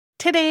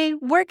Today,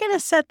 we're going to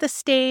set the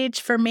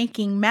stage for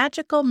making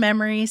magical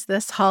memories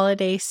this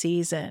holiday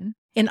season.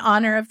 In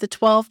honor of the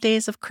 12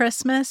 days of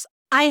Christmas,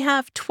 I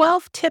have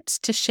 12 tips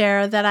to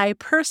share that I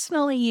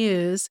personally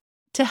use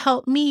to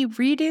help me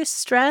reduce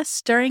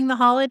stress during the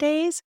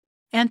holidays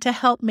and to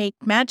help make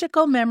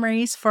magical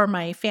memories for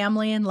my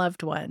family and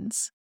loved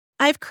ones.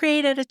 I've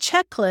created a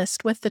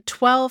checklist with the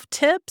 12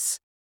 tips,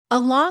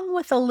 along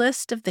with a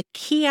list of the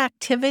key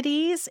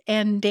activities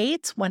and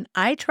dates when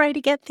I try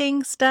to get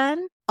things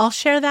done. I'll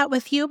share that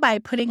with you by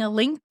putting a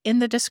link in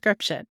the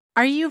description.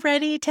 Are you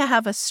ready to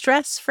have a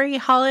stress-free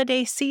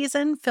holiday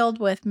season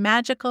filled with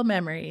magical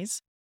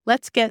memories?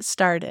 Let's get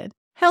started.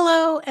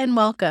 Hello and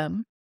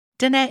welcome.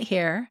 Danette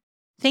here.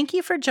 Thank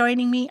you for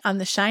joining me on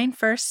the Shine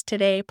First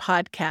Today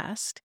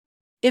podcast.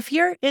 If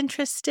you're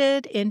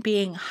interested in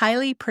being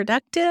highly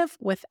productive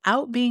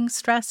without being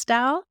stressed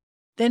out,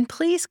 then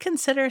please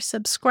consider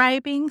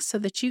subscribing so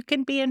that you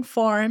can be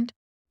informed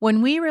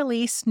when we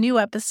release new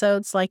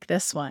episodes like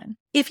this one.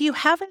 If you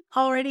haven't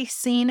already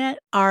seen it,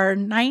 our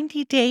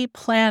 90-day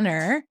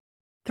planner,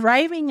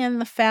 Thriving in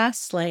the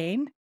Fast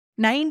Lane,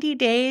 90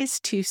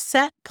 Days to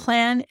Set,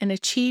 Plan, and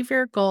Achieve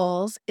Your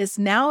Goals, is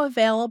now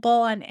available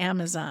on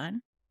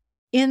Amazon.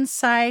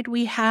 Inside,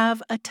 we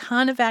have a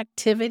ton of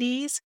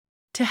activities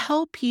to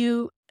help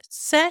you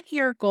set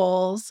your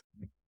goals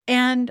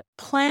and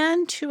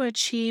plan to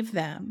achieve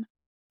them.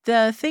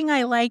 The thing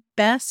I like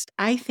best,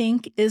 I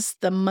think, is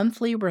the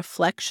monthly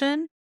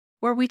reflection,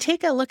 where we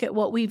take a look at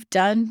what we've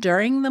done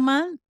during the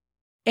month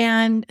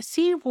and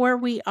see where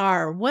we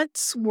are,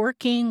 what's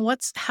working,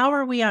 how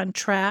are we on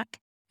track,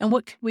 and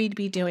what could we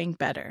be doing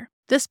better.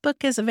 This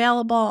book is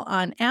available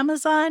on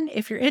Amazon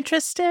if you're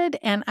interested,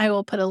 and I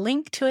will put a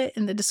link to it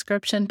in the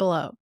description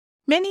below.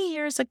 Many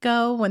years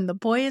ago, when the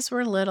boys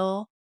were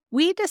little,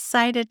 we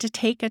decided to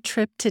take a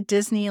trip to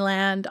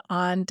Disneyland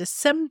on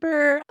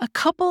December, a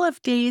couple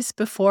of days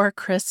before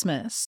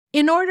Christmas.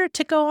 In order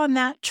to go on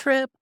that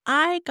trip,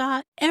 I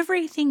got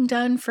everything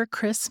done for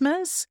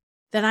Christmas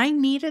that I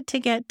needed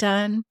to get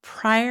done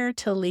prior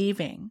to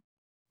leaving.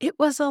 It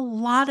was a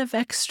lot of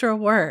extra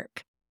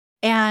work,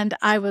 and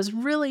I was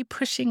really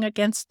pushing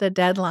against the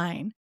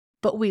deadline.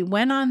 But we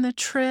went on the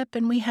trip,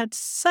 and we had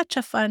such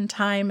a fun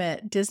time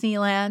at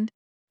Disneyland.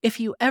 If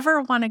you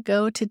ever want to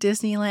go to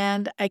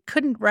Disneyland, I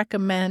couldn't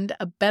recommend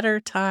a better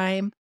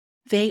time.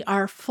 They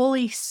are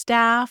fully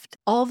staffed.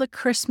 All the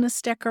Christmas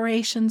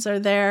decorations are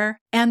there,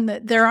 and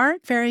there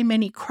aren't very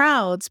many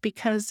crowds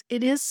because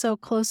it is so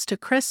close to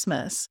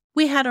Christmas.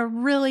 We had a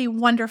really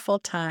wonderful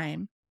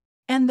time.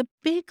 And the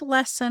big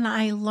lesson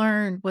I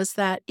learned was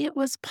that it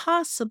was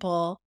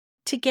possible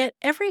to get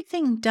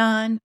everything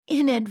done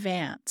in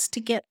advance,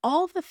 to get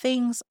all the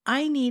things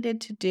I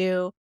needed to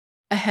do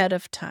ahead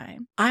of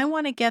time. I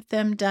want to get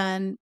them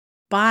done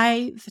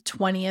by the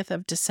 20th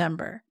of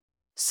December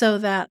so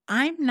that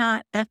I'm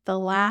not at the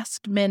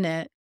last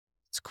minute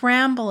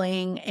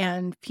scrambling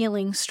and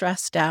feeling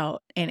stressed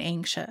out and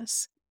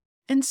anxious.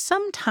 And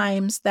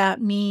sometimes that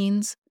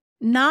means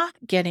not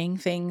getting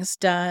things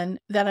done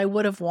that I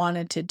would have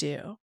wanted to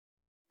do.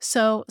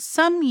 So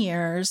some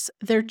years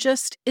there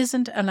just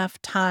isn't enough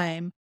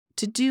time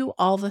to do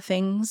all the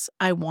things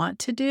I want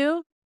to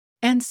do.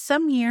 And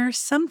some years,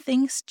 some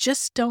things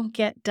just don't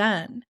get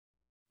done.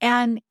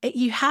 And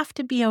you have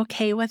to be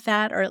okay with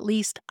that, or at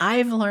least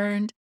I've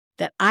learned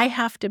that I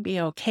have to be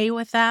okay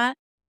with that.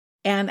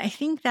 And I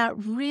think that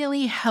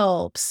really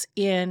helps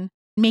in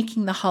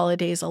making the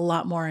holidays a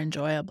lot more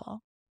enjoyable.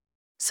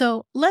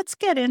 So let's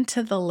get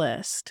into the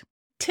list.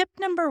 Tip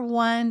number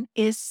 1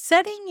 is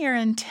setting your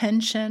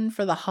intention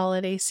for the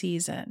holiday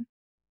season.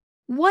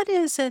 What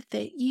is it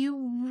that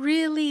you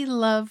really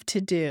love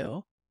to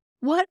do?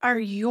 What are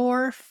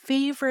your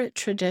favorite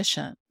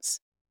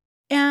traditions?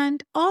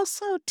 And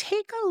also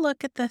take a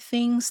look at the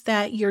things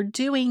that you're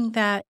doing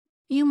that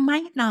you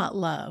might not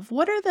love.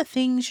 What are the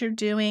things you're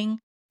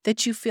doing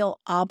that you feel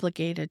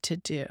obligated to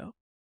do?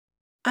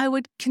 I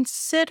would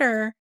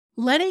consider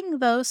letting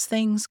those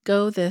things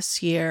go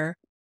this year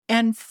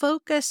and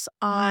focus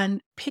on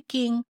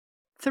picking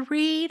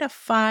 3 to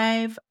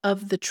 5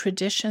 of the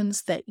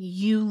traditions that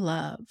you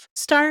love.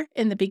 Start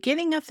in the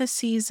beginning of the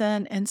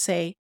season and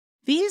say,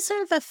 these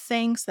are the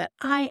things that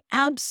I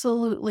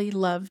absolutely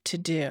love to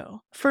do.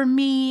 For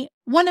me,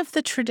 one of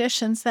the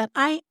traditions that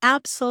I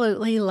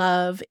absolutely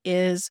love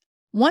is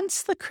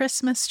once the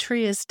Christmas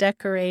tree is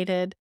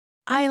decorated,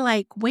 I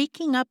like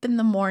waking up in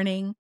the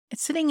morning and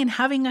sitting and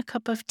having a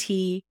cup of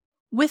tea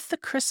with the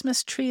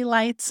Christmas tree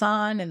lights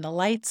on and the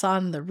lights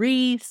on the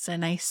wreaths.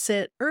 And I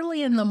sit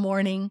early in the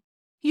morning,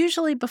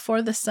 usually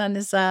before the sun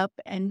is up,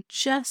 and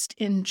just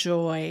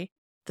enjoy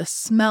the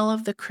smell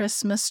of the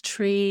Christmas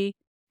tree,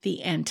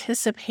 the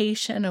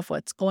anticipation of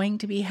what's going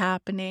to be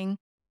happening,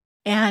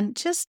 and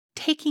just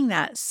taking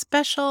that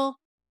special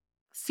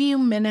few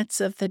minutes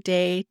of the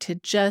day to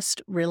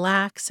just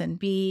relax and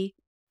be.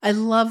 I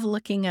love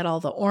looking at all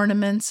the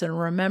ornaments and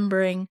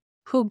remembering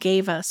who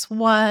gave us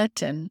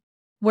what and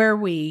where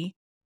we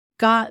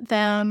got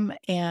them,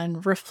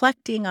 and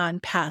reflecting on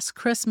past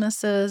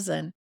Christmases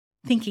and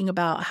thinking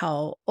about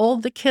how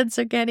old the kids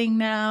are getting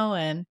now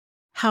and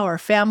how our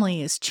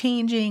family is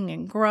changing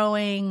and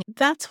growing.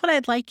 That's what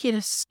I'd like you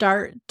to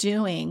start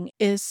doing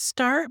is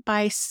start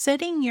by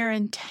setting your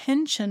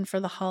intention for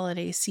the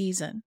holiday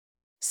season.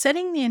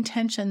 Setting the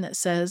intention that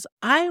says,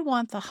 I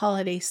want the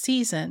holiday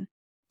season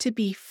to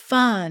be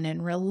fun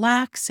and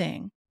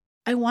relaxing.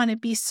 I want to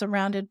be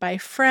surrounded by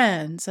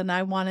friends and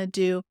I want to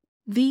do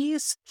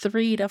these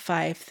 3 to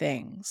 5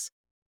 things.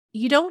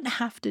 You don't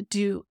have to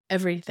do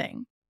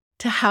everything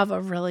to have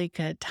a really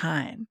good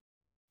time.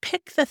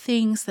 Pick the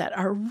things that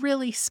are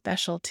really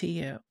special to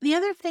you. The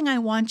other thing I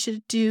want you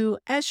to do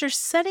as you're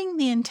setting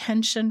the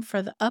intention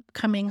for the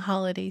upcoming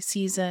holiday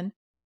season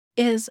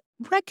is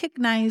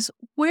recognize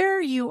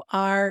where you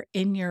are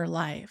in your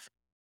life.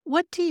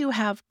 What do you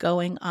have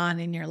going on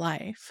in your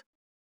life?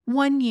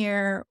 One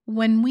year,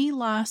 when we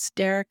lost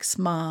Derek's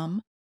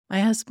mom,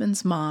 my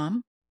husband's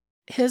mom,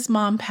 his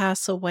mom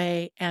passed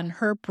away and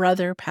her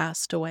brother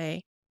passed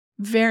away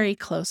very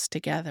close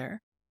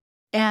together.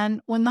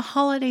 And when the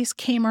holidays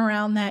came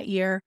around that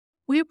year,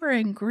 we were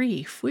in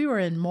grief. We were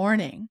in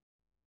mourning.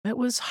 It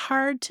was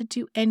hard to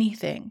do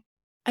anything.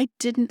 I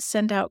didn't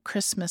send out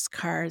Christmas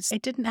cards. I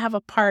didn't have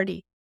a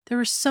party. There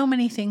were so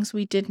many things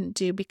we didn't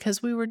do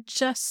because we were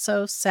just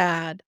so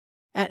sad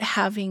at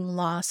having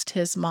lost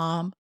his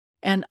mom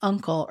and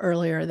uncle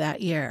earlier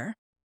that year.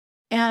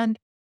 And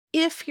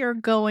if you're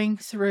going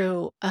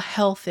through a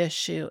health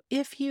issue,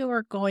 if you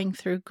are going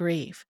through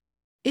grief,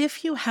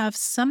 if you have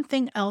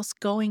something else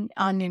going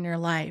on in your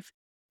life,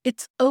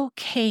 it's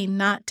okay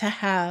not to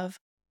have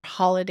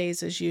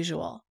holidays as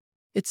usual.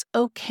 It's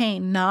okay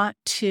not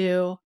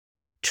to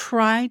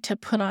try to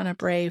put on a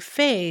brave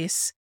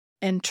face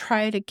and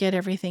try to get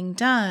everything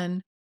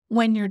done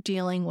when you're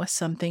dealing with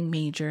something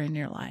major in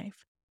your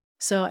life.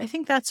 So I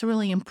think that's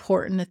really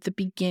important at the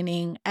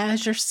beginning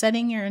as you're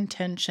setting your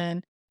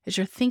intention, as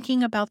you're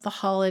thinking about the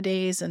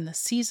holidays and the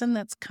season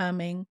that's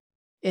coming,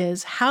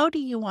 is how do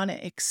you want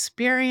to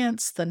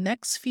experience the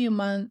next few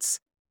months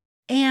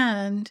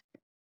and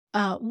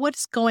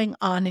what's going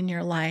on in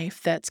your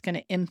life that's going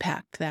to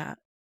impact that.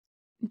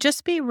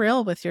 Just be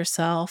real with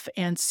yourself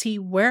and see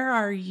where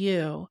are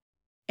you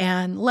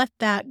and let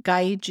that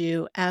guide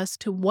you as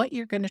to what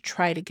you're going to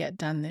try to get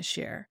done this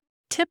year.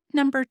 Tip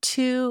number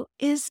 2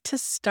 is to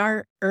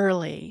start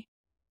early.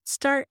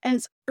 Start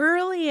as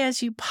early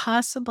as you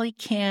possibly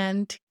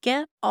can to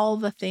get all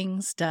the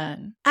things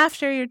done.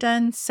 After you're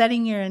done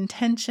setting your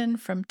intention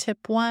from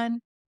tip 1,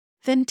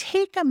 then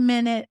take a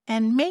minute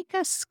and make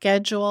a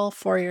schedule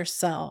for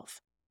yourself.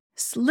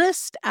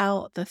 List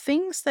out the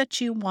things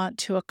that you want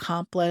to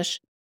accomplish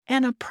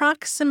and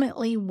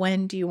approximately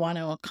when do you want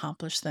to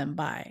accomplish them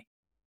by.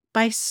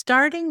 By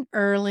starting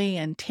early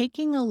and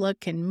taking a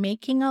look and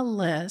making a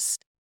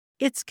list,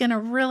 it's going to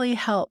really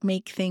help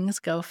make things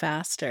go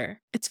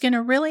faster. It's going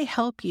to really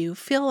help you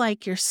feel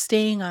like you're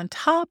staying on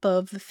top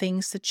of the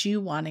things that you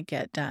want to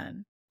get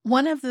done.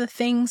 One of the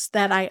things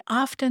that I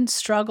often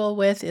struggle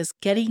with is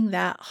getting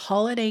that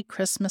holiday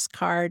Christmas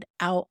card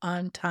out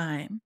on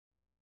time.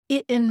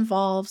 It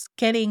involves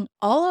getting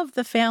all of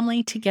the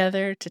family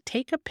together to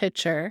take a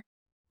picture,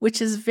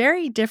 which is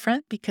very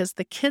different because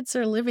the kids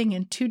are living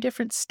in 2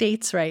 different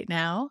states right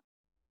now.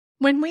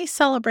 When we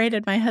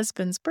celebrated my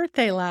husband's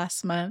birthday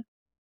last month,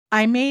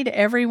 I made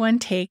everyone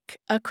take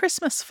a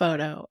Christmas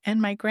photo,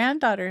 and my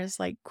granddaughter is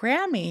like,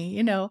 Grammy,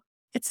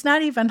 it's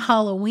not even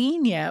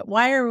Halloween yet.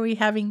 Why are we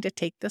having to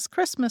take this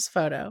Christmas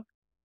photo?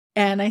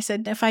 And I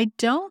said, if I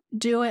don't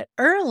do it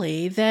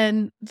early,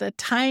 then the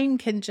time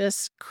can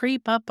just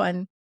creep up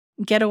and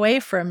get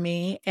away from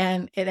me,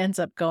 and it ends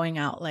up going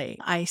out late.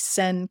 I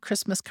send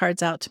Christmas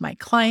cards out to my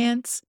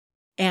clients,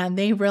 and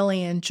they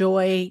really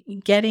enjoy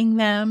getting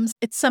them.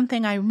 It's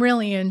something I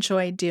really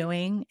enjoy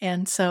doing,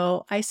 and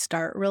so I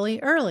start really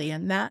early,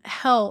 and that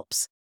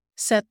helps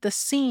set the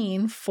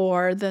scene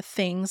for the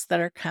things that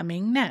are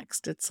coming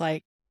next. It's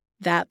like,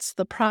 that's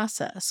the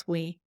process.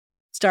 We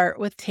start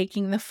with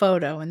taking the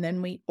photo, and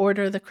then we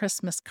order the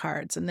Christmas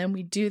cards, and then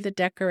we do the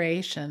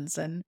decorations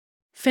and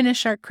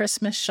finish our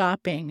Christmas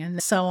shopping,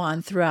 and so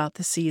on throughout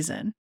the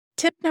season.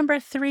 Tip number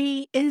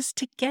 3 is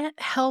to get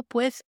help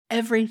with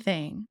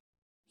everything.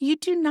 You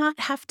do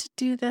not have to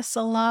do this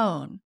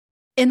alone.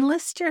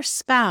 Enlist your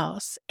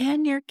spouse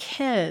and your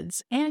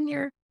kids and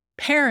your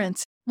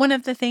parents. One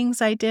of the things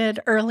I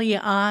did early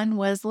on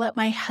was let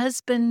my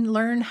husband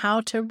learn how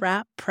to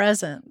wrap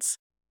presents.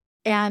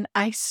 And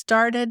I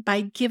started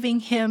by giving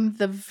him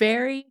the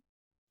very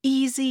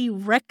easy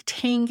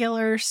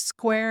rectangular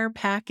square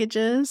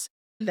packages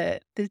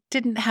that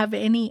didn't have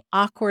any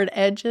awkward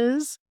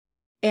edges.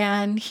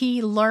 And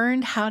he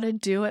learned how to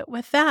do it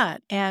with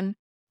that. And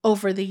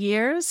over the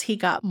years, he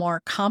got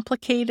more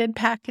complicated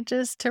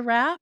packages to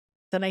wrap.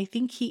 And I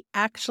think he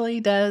actually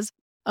does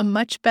a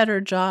much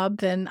better job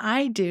than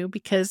I do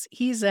because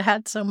he's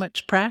had so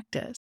much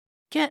practice.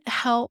 Get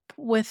help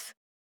with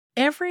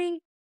every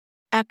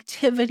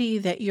activity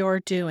that you're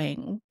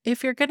doing.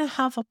 If you're going to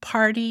have a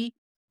party,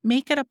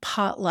 make it a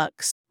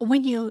potluck.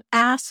 When you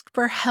ask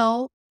for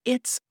help,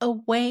 it's a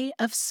way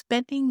of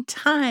spending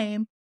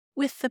time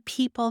with the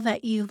people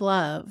that you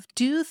love.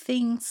 Do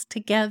things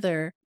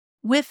together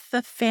with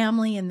the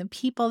family and the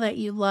people that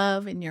you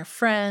love and your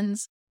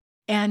friends,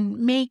 and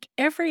make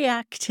every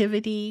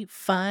activity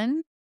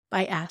fun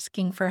by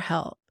asking for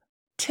help.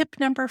 Tip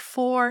number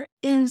 4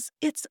 is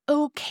it's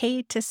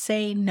okay to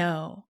say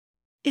no.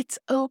 It's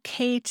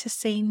okay to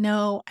say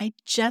no. I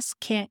just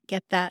can't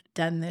get that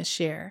done this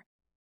year.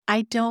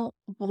 I don't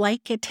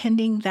like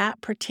attending that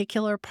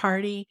particular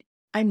party.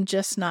 I'm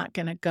just not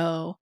going to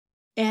go.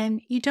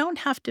 And you don't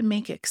have to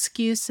make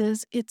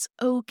excuses. It's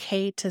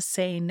okay to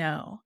say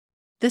no.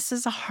 This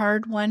is a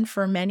hard one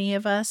for many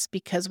of us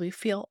because we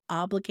feel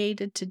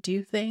obligated to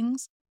do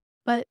things.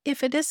 But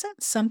if it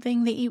isn't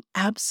something that you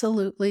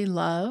absolutely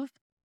love,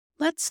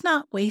 let's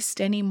not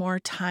waste any more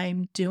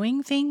time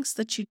doing things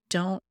that you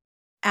don't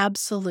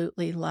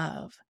absolutely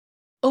love.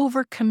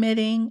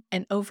 Overcommitting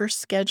and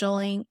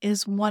overscheduling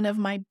is one of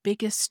my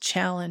biggest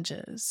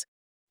challenges.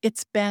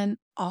 It's been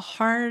a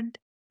hard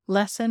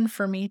lesson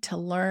for me to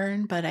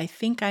learn, but I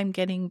think I'm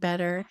getting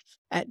better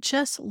at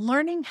just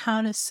learning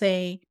how to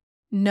say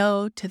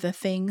no to the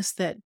things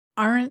that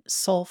aren't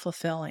soul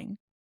fulfilling.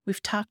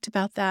 We've talked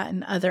about that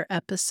in other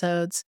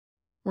episodes.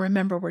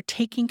 Remember, we're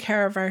taking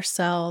care of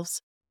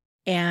ourselves,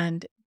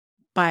 and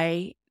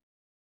by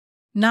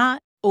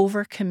not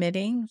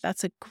overcommitting,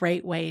 that's a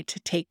great way to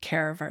take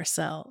care of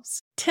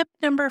ourselves. Tip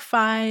number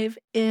 5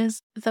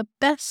 is the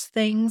best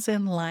things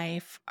in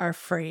life are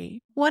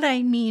free. What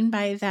I mean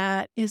by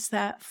that is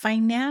that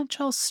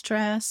financial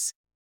stress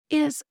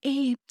is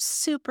a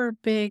super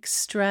big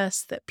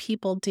stress that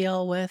people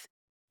deal with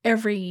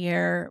every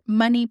year.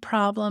 Money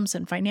problems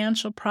and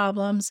financial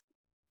problems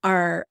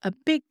are a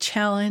big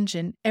challenge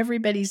in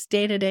everybody's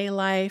day-to-day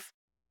life.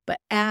 But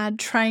add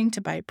trying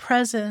to buy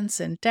presents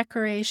and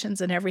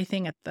decorations and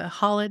everything at the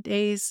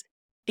holidays,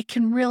 it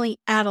can really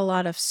add a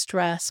lot of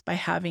stress by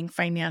having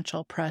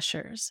financial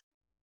pressures.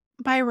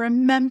 By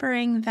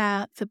remembering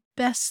that the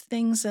best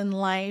things in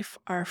life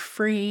are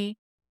free,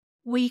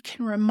 we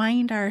can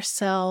remind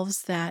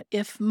ourselves that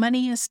if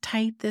money is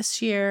tight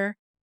this year,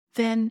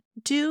 then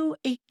do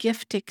a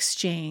gift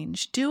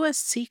exchange, do a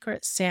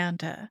secret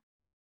Santa,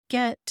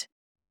 get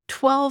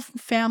 12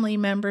 family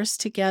members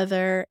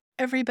together.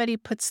 Everybody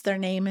puts their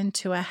name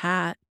into a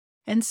hat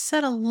and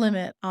set a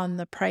limit on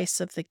the price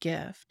of the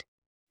gift.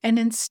 And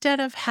instead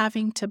of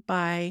having to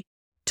buy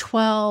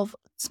 12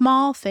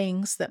 small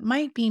things that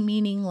might be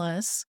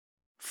meaningless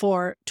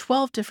for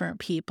 12 different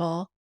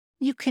people,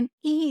 you can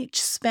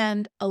each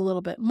spend a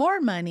little bit more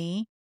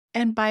money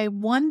and buy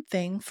one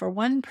thing for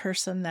one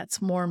person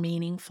that's more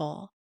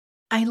meaningful.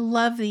 I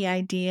love the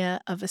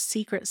idea of a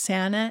Secret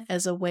Santa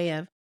as a way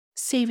of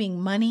saving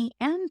money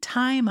and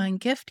time on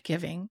gift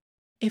giving.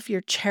 If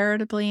you're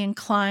charitably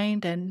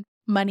inclined and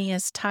money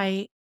is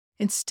tight,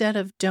 instead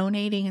of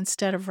donating,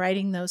 instead of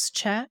writing those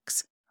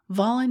checks,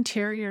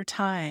 volunteer your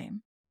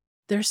time.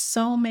 There's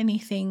so many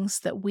things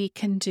that we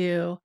can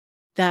do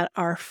that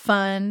are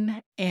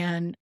fun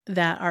and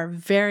that are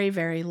very,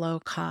 very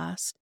low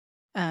cost.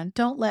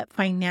 Don't let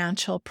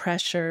financial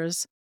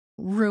pressures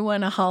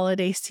ruin a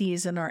holiday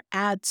season or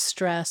add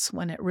stress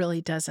when it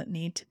really doesn't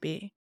need to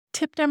be.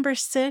 Tip number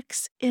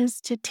 6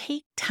 is to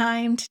take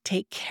time to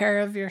take care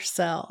of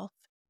yourself.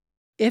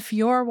 If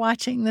you're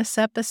watching this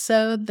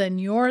episode, then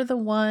you're the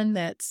one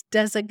that's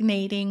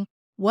designating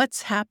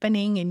what's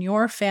happening in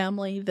your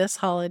family this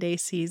holiday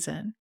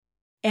season.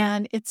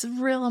 And it's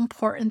real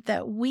important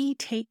that we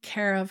take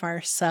care of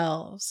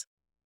ourselves.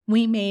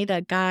 We made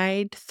a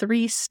guide,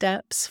 3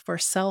 steps for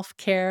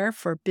self-care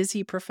for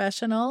busy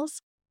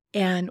professionals,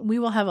 and we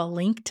will have a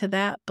link to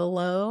that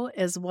below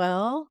as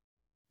well.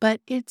 But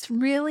it's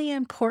really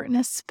important,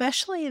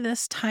 especially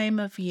this time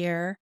of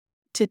year,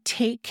 to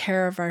take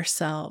care of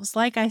ourselves.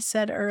 Like I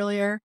said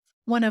earlier,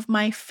 one of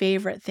my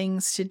favorite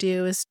things to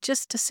do is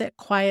just to sit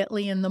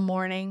quietly in the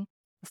morning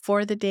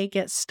before the day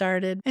gets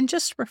started and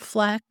just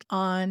reflect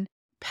on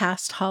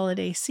past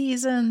holiday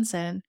seasons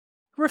and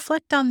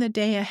reflect on the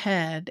day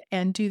ahead,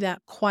 and do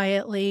that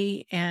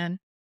quietly. And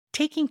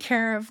taking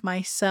care of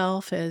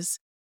myself is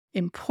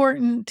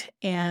important,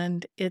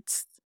 and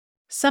it's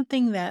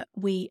something that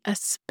we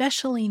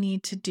especially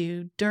need to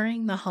do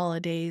during the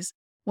holidays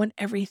when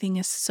everything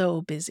is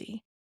so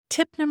busy.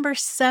 Tip number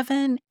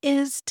 7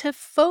 is to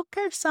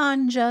focus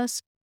on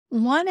just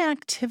one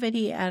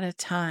activity at a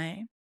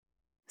time.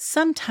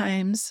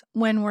 Sometimes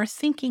when we're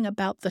thinking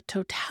about the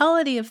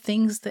totality of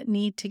things that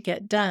need to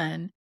get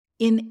done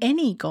in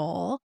any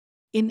goal,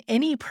 in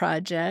any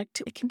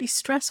project, it can be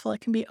stressful,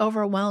 it can be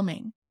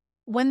overwhelming.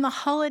 When the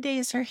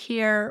holidays are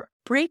here,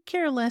 break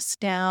your list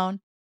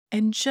down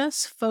and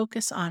just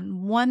focus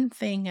on one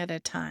thing at a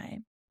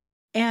time.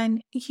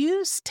 And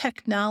use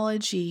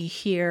technology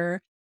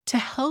here to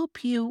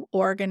help you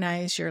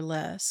organize your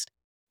list.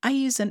 I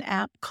use an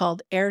app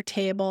called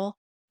Airtable,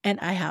 and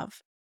I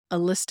have a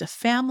list of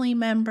family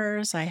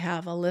members. I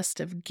have a list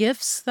of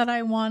gifts that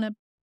I want to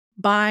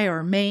buy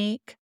or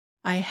make.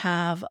 I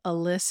have a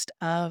list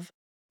of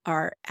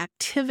our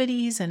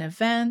activities and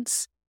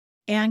events,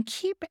 and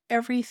keep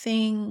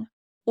everything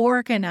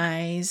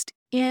organized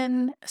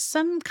in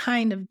some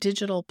kind of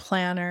digital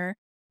planner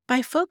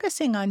by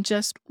focusing on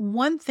just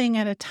one thing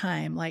at a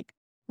time. Like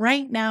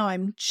right now,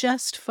 I'm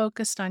just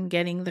focused on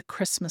getting the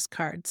Christmas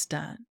cards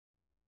done.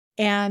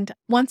 And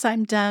once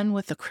I'm done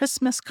with the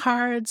Christmas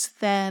cards,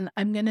 then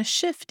I'm going to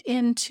shift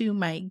into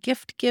my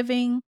gift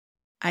giving.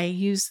 I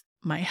use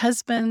my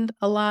husband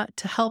a lot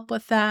to help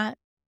with that.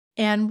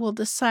 And we'll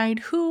decide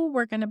who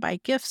we're going to buy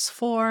gifts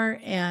for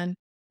and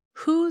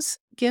whose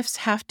gifts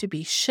have to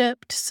be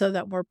shipped so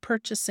that we're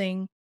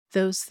purchasing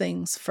those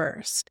things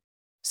first.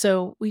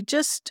 So we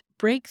just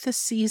break the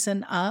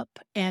season up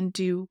and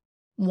do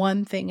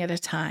one thing at a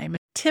time.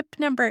 Tip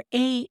number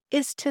 8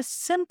 is to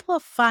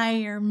simplify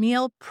your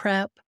meal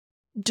prep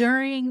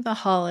during the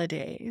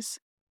holidays.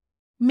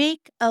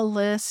 Make a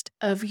list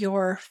of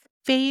your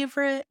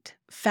favorite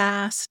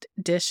fast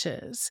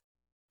dishes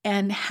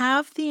and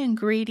have the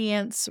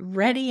ingredients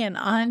ready and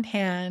on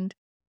hand.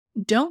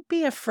 Don't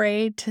be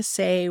afraid to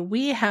say,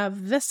 we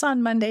have this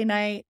on Monday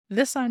night,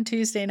 this on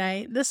Tuesday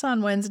night, this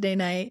on Wednesday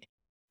night,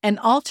 and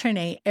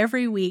alternate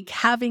every week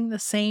having the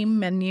same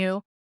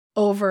menu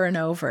over and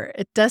over.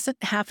 It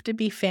doesn't have to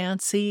be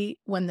fancy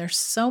when there's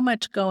so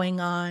much going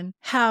on.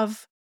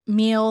 Have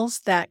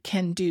meals that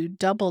can do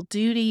double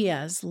duty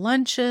as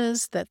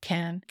lunches, that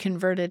can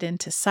convert it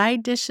into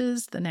side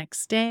dishes the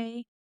next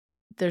day.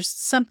 There's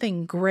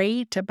something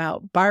great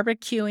about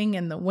barbecuing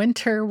in the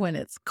winter when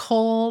it's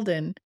cold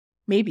and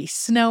maybe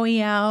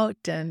snowy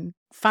out and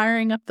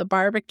firing up the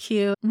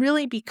barbecue.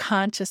 Really be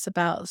conscious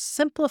about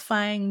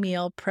simplifying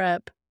meal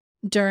prep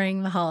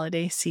during the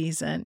holiday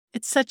season.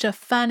 It's such a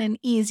fun and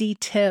easy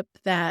tip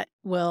that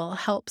will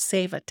help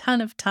save a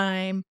ton of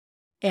time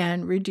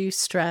and reduce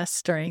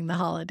stress during the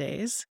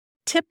holidays.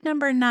 Tip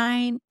number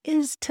 9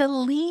 is to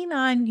lean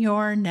on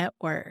your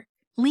network.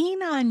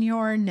 Lean on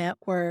your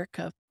network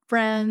of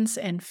friends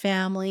and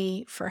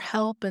family for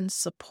help and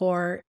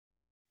support,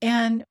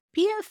 and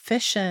be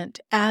efficient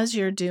as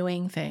you're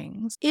doing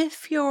things.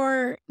 If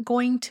you're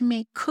going to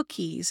make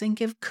cookies and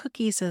give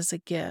cookies as a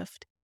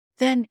gift,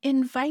 then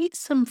invite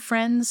some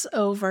friends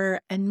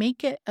over and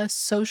make it a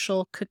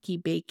social cookie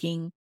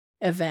baking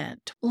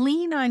event.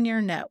 Lean on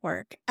your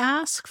network.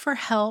 Ask for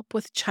help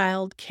with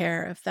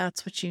childcare if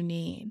that's what you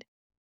need.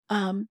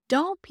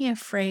 Don't be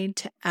afraid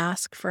to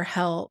ask for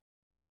help.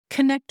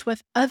 Connect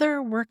with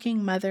other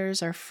working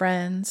mothers or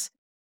friends.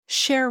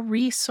 Share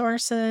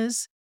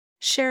resources.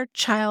 Share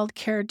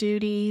childcare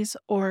duties,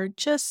 or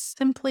just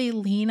simply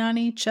lean on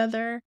each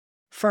other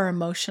for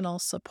emotional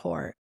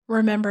support.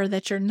 Remember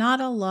that you're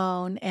not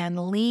alone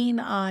and lean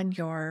on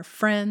your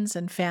friends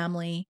and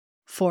family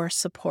for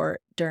support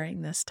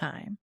during this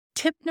time.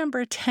 Tip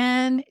number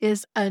 10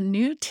 is a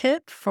new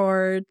tip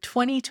for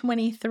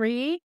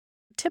 2023.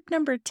 Tip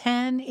number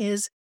 10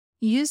 is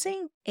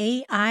using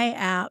AI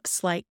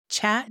apps like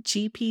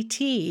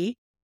ChatGPT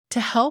to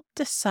help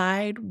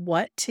decide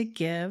what to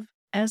give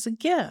as a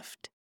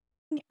gift.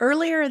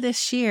 Earlier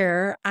this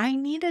year, I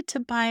needed to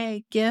buy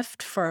a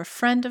gift for a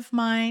friend of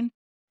mine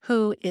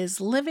who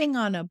is living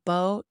on a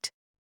boat,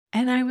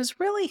 and I was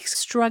really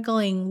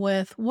struggling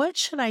with what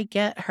should I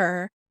get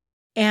her.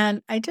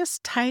 And I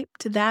just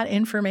typed that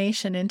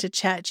information into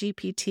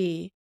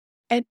ChatGPT,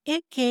 and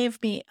it gave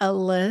me a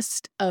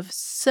list of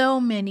so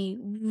many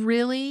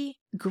really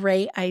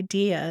great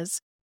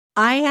ideas.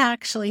 I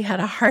actually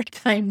had a hard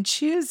time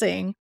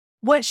choosing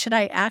what should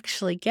I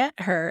actually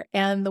get her,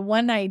 and the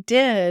one I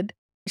did,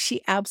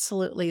 she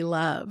absolutely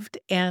loved.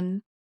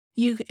 And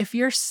if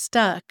you're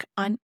stuck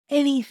on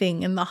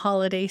anything in the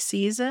holiday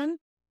season,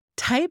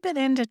 type it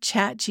into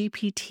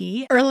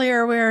ChatGPT.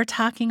 Earlier, we were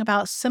talking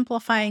about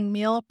simplifying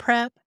meal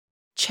prep.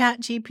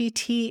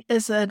 ChatGPT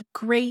is a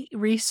great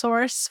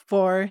resource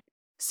for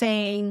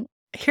saying,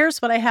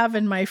 here's what I have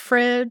in my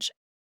fridge.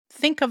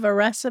 Think of a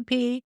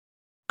recipe.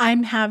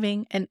 I'm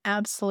having an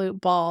absolute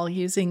ball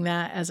using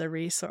that as a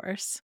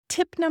resource.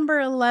 Tip number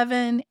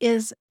 11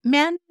 is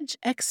manage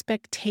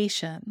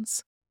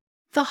expectations.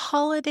 The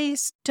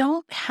holidays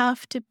don't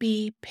have to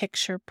be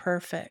picture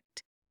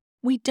perfect.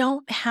 We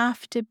don't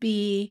have to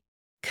be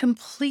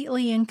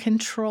completely in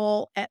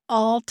control at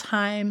all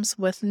times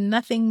with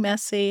nothing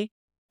messy.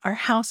 Our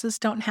houses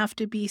don't have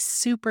to be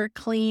super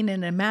clean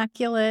and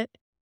immaculate.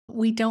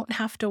 We don't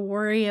have to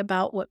worry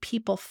about what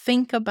people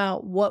think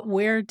about what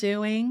we're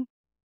doing.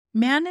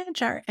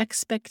 Manage our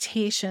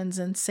expectations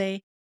and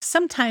say,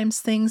 sometimes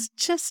things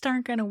just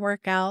aren't going to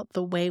work out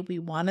the way we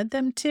wanted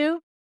them to,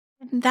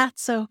 and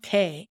that's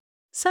okay.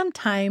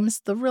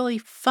 Sometimes the really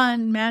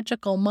fun,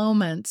 magical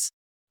moments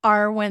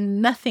are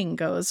when nothing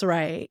goes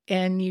right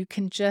and you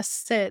can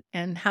just sit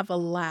and have a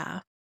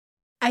laugh.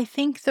 I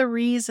think the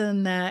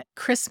reason that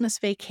Christmas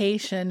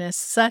Vacation is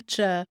such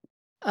a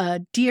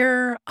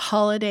dear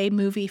holiday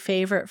movie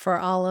favorite for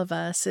all of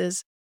us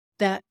is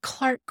that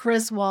Clark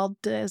Griswold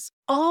does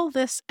all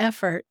this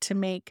effort to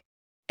make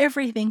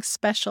everything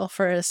special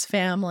for his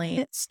family.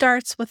 It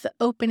starts with the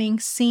opening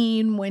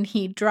scene when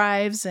he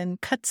drives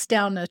and cuts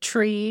down a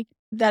tree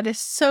that is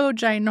so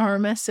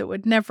ginormous it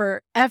would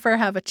never, ever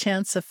have a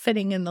chance of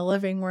fitting in the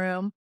living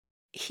room.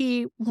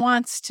 he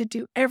wants to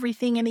do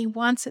everything and he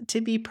wants it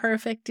to be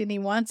perfect and he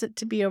wants it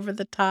to be over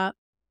the top.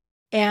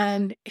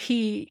 And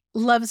he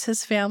loves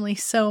his family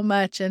so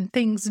much and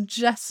things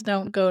just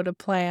don't go to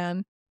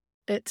plan.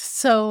 It's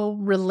so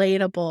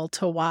relatable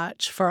to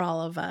watch for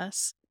all of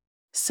us.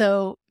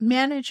 So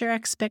manage your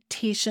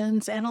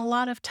expectations. And a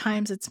lot of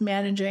times it's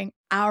managing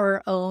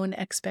our own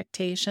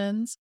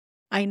expectations.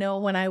 I know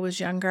when I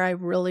was younger, I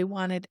really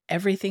wanted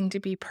everything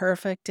to be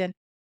perfect and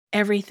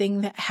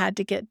everything that had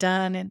to get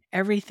done and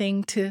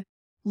everything to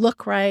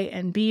look right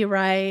and be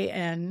right.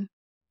 And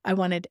I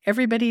wanted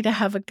everybody to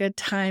have a good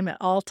time at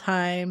all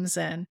times.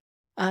 And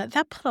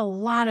that put a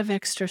lot of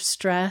extra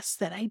stress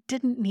that I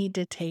didn't need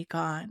to take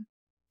on.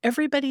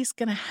 Everybody's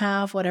going to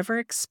have whatever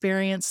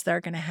experience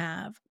they're going to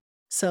have.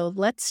 So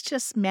let's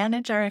just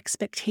manage our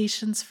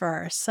expectations for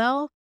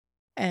ourselves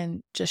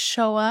and just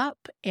show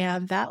up.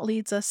 And that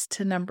leads us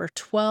to number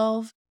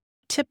 12.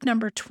 Tip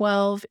number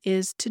 12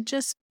 is to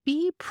just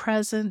be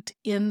present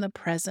in the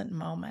present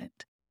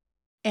moment.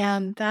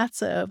 And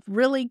that's a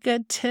really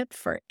good tip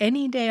for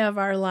any day of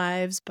our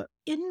lives, but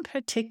in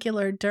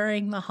particular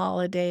during the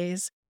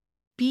holidays,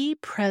 be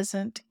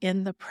present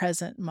in the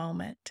present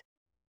moment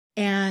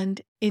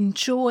and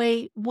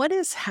enjoy what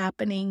is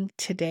happening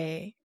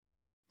today.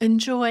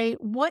 Enjoy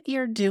what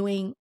you're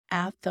doing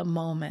at the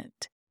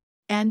moment.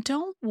 And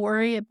don't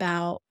worry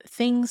about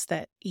things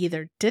that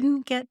either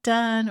didn't get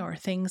done or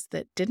things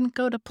that didn't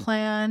go to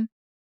plan.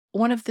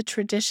 One of the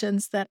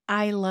traditions that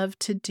I love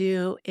to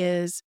do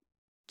is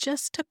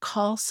just to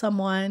call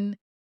someone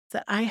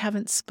that I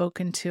haven't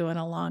spoken to in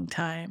a long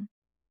time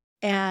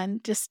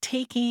and just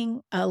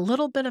taking a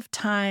little bit of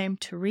time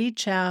to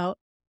reach out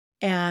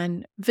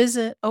and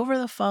visit over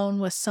the phone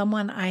with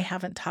someone I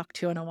haven't talked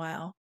to in a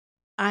while.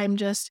 I'm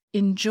just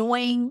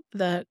enjoying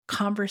the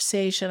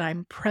conversation.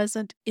 I'm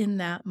present in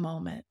that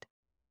moment.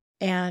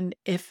 And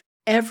if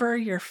ever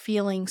you're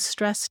feeling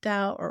stressed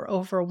out or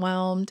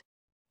overwhelmed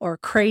or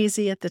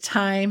crazy at the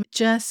time,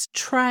 just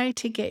try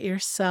to get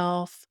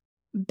yourself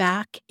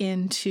back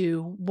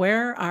into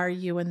where are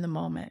you in the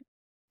moment.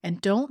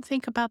 And don't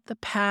think about the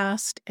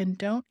past and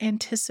don't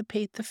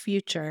anticipate the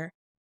future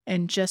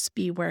and just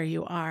be where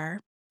you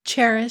are.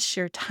 Cherish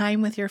your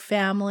time with your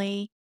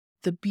family,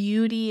 the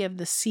beauty of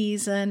the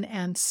season,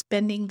 and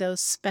spending those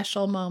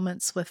special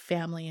moments with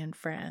family and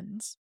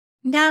friends.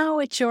 Now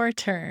it's your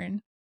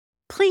turn.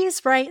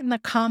 Please write in the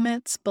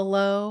comments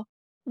below,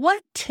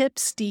 what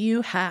tips do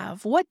you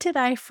have? What did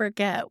I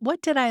forget?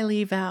 What did I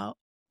leave out?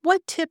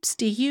 What tips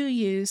do you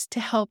use to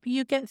help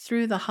you get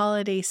through the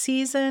holiday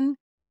season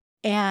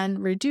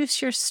and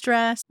reduce your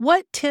stress?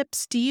 What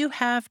tips do you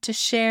have to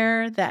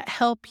share that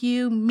help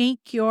you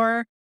make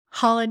your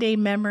holiday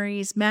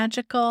memories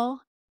magical?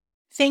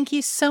 Thank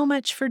you so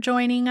much for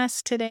joining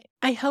us today.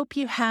 I hope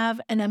you have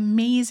an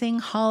amazing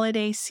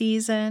holiday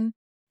season.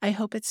 I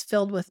hope it's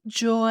filled with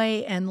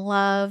joy and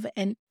love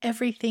and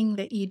everything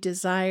that you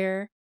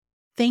desire.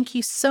 Thank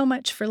you so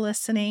much for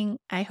listening.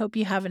 I hope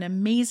you have an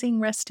amazing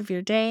rest of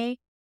your day,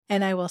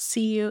 and I will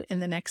see you in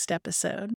the next episode.